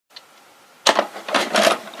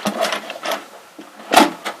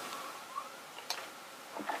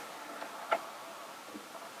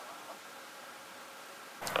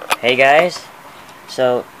Hey guys,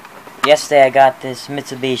 so yesterday I got this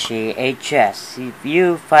Mitsubishi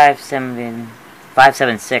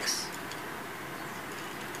HS-U576.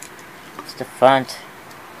 It's the front.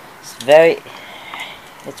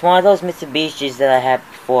 It's one of those Mitsubishis that I had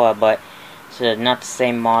before, but it's not the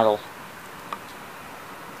same model.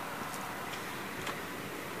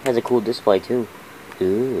 It has a cool display too.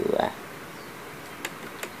 Ooh.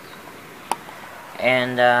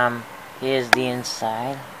 And here's the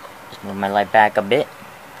inside. Just move my light back a bit.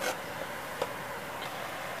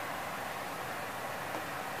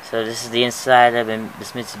 So this is the inside of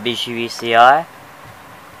this Mitsubishi VCR,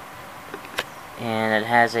 and it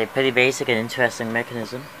has a pretty basic and interesting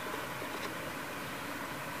mechanism.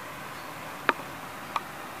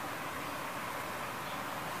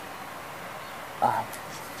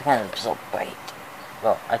 It's kind of so bright.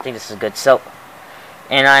 Well, I think this is good. So,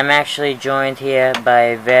 and I'm actually joined here by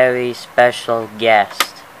a very special guest.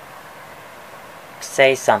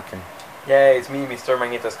 Say something. Yeah, it's me, Mr.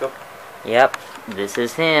 Magnétoscope. Yep, this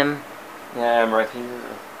is him. Yeah, I'm right here.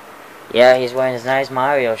 Yeah, he's wearing his nice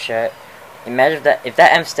Mario shirt. Imagine if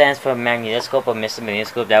that M stands for Magnétoscope or Mr.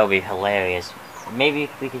 Magnétoscope, that would be hilarious. Maybe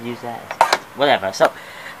we could use that. Whatever. So,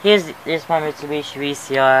 here's my Mitsubishi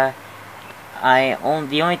VCR.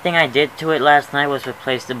 The only thing I did to it last night was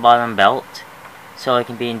replace the bottom belt, so it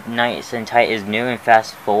can be nice and tight as new and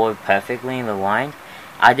fast forward perfectly and rewind.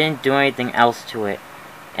 I didn't do anything else to it,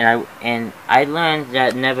 and I learned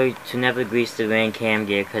that never grease the ring cam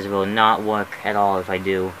gear, because it will not work at all if I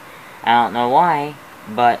do. I don't know why,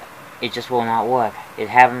 but it just will not work. It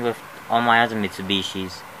happened with all my other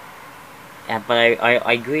Mitsubishis. But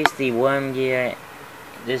I greased the worm gear,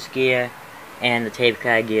 this gear, and the tape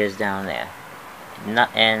guide gears down there.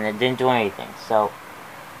 And it didn't do anything. So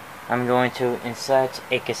I'm going to insert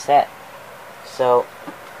a cassette. So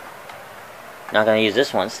not gonna use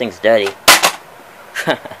this one. This thing's dirty.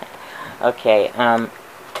 Okay. I'll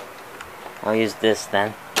use this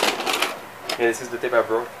then. Yeah, this is the tape I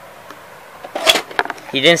broke.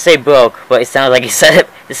 He didn't say broke, but it sounded like he said it.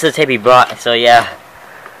 This is the tape he brought. So yeah.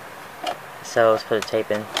 So let's put the tape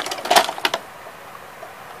in.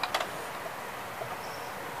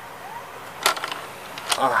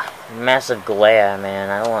 Oh, massive glare, man.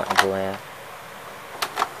 I don't want glare.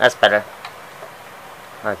 That's better.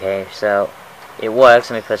 Okay, so it works.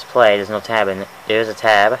 Let me press play. There's no tab in it. There's a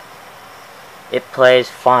tab. It plays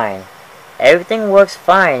fine. Everything works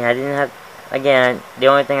fine. I didn't have... Again, the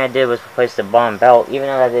only thing I did was replace the bottom belt. Even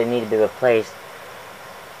though that didn't need to be replaced,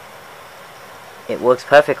 it works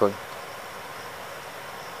perfectly.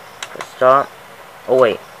 Press start. Oh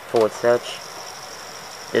wait, forward search.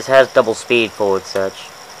 This has double speed forward search.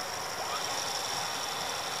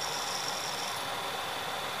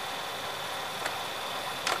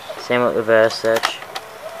 Same with reverse search.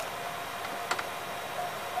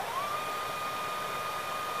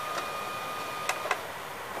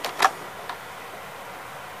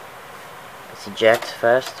 Let's eject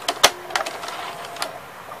first.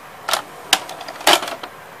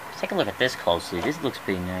 Let's take a look at this closely. This looks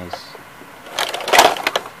pretty nice.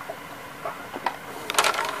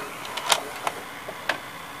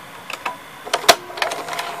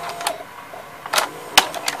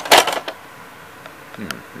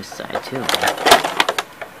 This side too.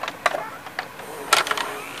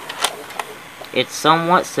 It's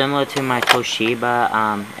somewhat similar to my Toshiba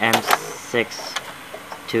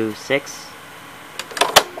M626.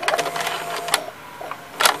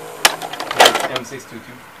 M622.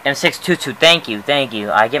 M622. Thank you.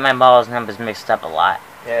 I get my models numbers mixed up a lot.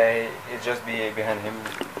 Yeah, it's just behind him.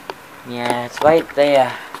 Yeah, it's right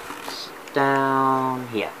there. It's down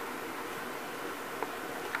here.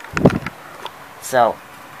 So,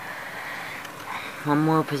 one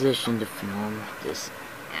more position to film this.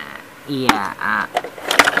 Yeah.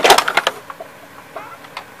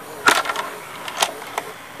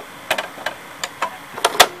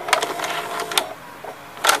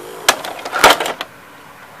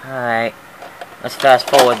 Alright, let's fast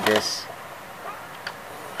forward this.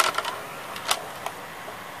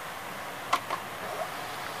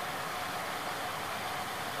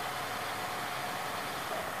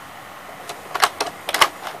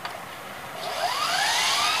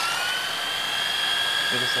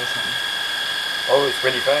 You can say something. Oh, it's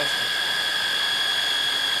pretty fast.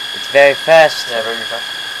 It's very fast. Yeah, very fast.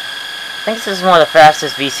 I think this is one of the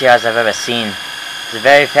fastest VCRs I've ever seen. It's a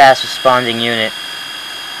very fast responding unit.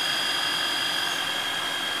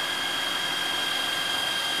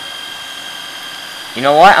 You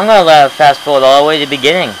know what? I'm gonna let it fast forward all the way to the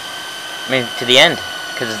beginning. I mean, to the end.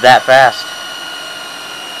 Because it's that fast.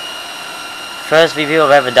 First review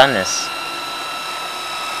I've ever done this.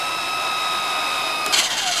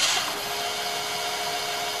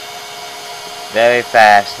 Very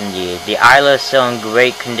fast indeed. The Isla is still in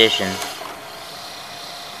great condition.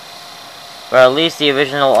 Well, at least the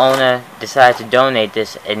original owner decided to donate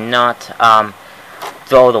this and not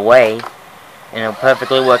throw it away in a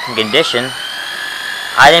perfectly working condition.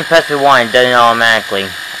 I didn't press rewind, it does it automatically.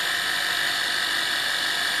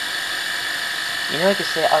 You know, you can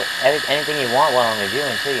say anything you want while I'm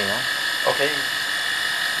reviewing too, you know? Okay.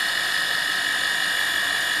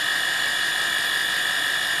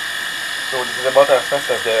 So this is about as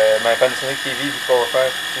fast as my Panasonic TV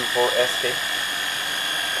V4524SK.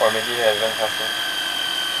 Or maybe even faster.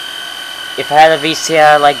 If I had a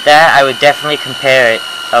VCR like that, I would definitely compare it,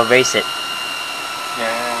 or race it.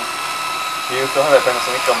 Yeah. You used to have a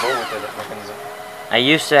Panasonic combo with that mechanism. I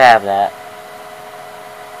used to have that.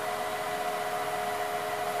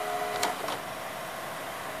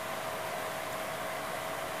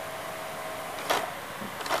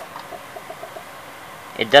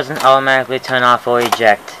 It doesn't automatically turn off or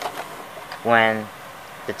eject when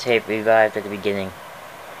the tape revived at the beginning.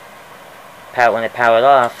 When it powered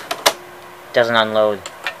off, it doesn't unload.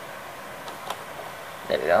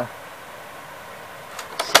 There we go.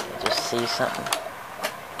 Just see something.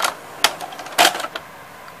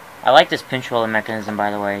 I like this pinch roller mechanism,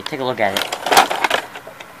 by the way. Take a look at it.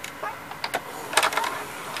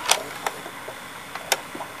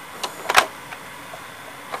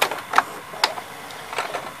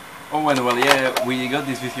 Oh, and well, yeah, we got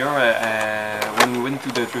this VCR when we went to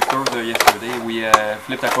the thrift store yesterday. We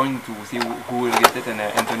flipped a coin to see who will get it, and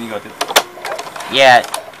Anthony got it. Yeah,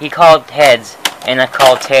 he called heads, and I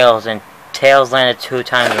called tails, and tails landed 2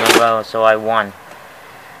 times in a row, so I won.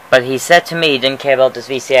 But he said to me he didn't care about this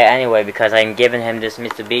VCR anyway, because I'm giving him this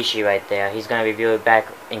Mitsubishi right there. He's going to review it back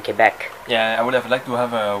in Quebec. Yeah, I would have liked to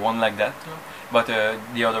have one like that, but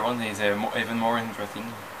the other one is even more interesting.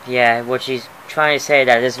 Yeah, which he's trying to say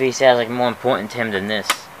that this VCR is like more important to him than this.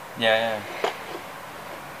 Yeah.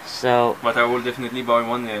 So. But I will definitely buy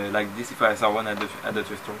one like this if I saw one at the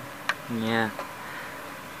thrift store. Yeah.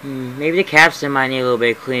 Maybe the capstan might need a little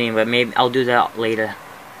bit of cleaning, but maybe I'll do that later.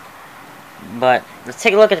 But let's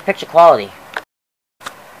take a look at the picture quality.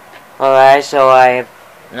 Alright, so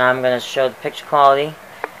now I'm gonna show the picture quality.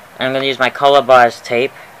 I'm gonna use my color bars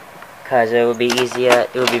tape, because it would be easier.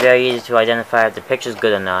 It would be very easy to identify if the picture's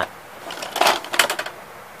good or not.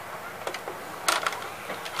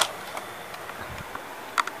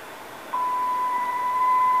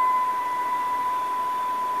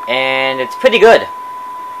 And it's pretty good.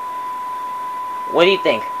 What do you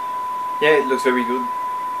think? Yeah, it looks very good.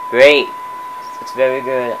 Great. It's very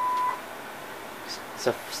good. It's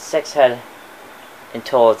a 6-head in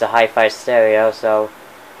total. It's a hi-fi stereo, so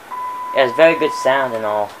it has very good sound and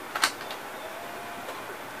all.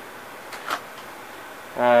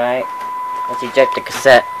 Alright, let's eject the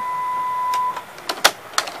cassette.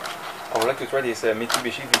 I would like to try this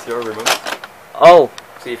Mitsubishi VCR remote. Oh!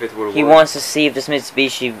 See if it will work. He wants to see if this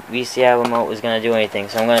Mitsubishi VCR remote is going to do anything,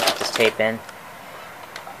 so I'm going to put this tape in.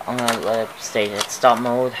 I'm going to let it stay at stop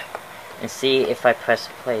mode and see if I press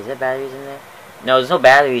play. Is there batteries in there? No, there's no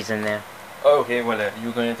batteries in there. Oh, okay, well,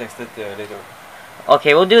 you're going to text it later.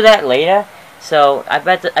 Okay, we'll do that later. So, I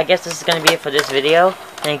guess this is going to be it for this video.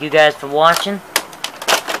 Thank you guys for watching.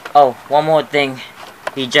 Oh, one more thing.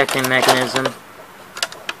 The ejecting mechanism.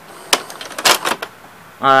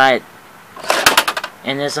 Alright.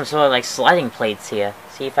 And there's some sort of like sliding plates here.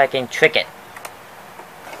 See if I can trick it.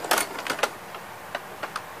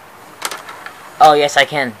 Oh, yes, I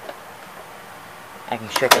can. I can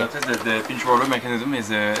trick it. Notice that the pinch roller mechanism is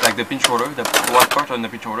like the pinch roller, the white part on the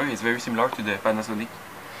pinch roller is very similar to the Panasonic.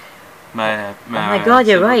 Oh my god,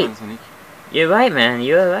 you're right. Panasonic. You're right, man.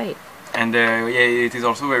 You're right. And yeah, it is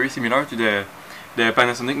also very similar to the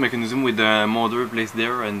Panasonic mechanism with the motor placed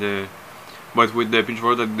there, and but with the pinch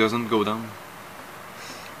roller that doesn't go down.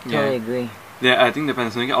 Totally agree. Yeah, I think the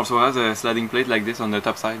Panasonic also has a sliding plate like this on the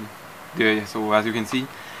top side. So as you can see,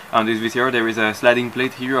 on this VCR there is a sliding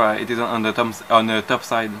plate here. It is on the top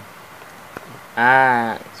side.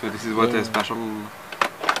 Ah. So this is what a special.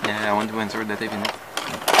 Yeah, I want to insert the tape in it.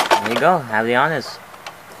 There you go. Have the honors.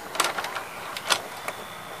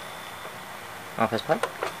 Want to press play?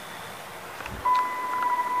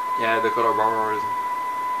 Yeah, the color bars.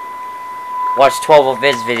 Watch 12 of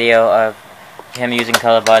Vid's video of him using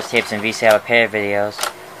color bars, tapes, and VCR repair videos.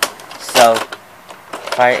 So,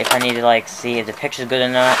 if I need to like see if the picture's good or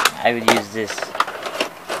not, I would use this.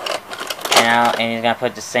 And he's gonna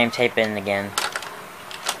put the same tape in again.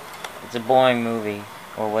 It's a boring movie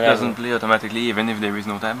or whatever. Doesn't play automatically even if there is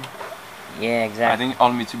no time. Yeah, exactly. I think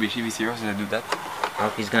all Mitsubishi VCRs do that. I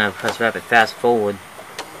hope he's gonna press rapid fast forward.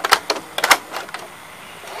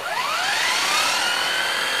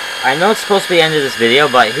 I know it's supposed to be the end of this video,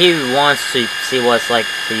 but he wants to see what it's like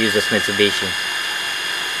to use this Mitsubishi.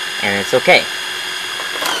 And it's okay.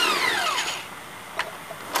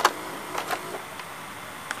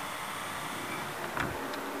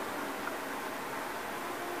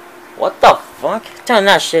 What the fuck? Turn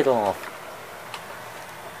that shit off.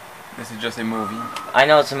 This is just a movie. I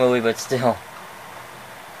know it's a movie, but still.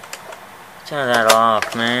 Turn that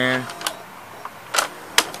off, man.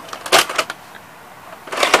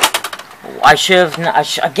 I should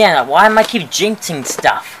have. Again, why am I keep jinxing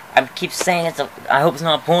stuff? I keep saying it's a. I hope it's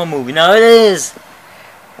not a porn movie. No, it is.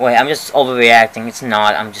 Wait, I'm just overreacting. It's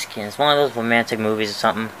not. I'm just kidding. It's one of those romantic movies or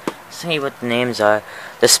something. Let's see what the names are.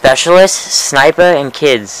 The Specialist, Sniper, and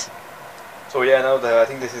Kids. So yeah, now I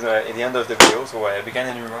think this is at the end of the video. So be kind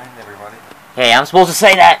and rewind, everybody. Hey, I'm supposed to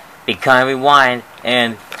say that. Be kind, rewind,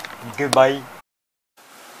 and goodbye.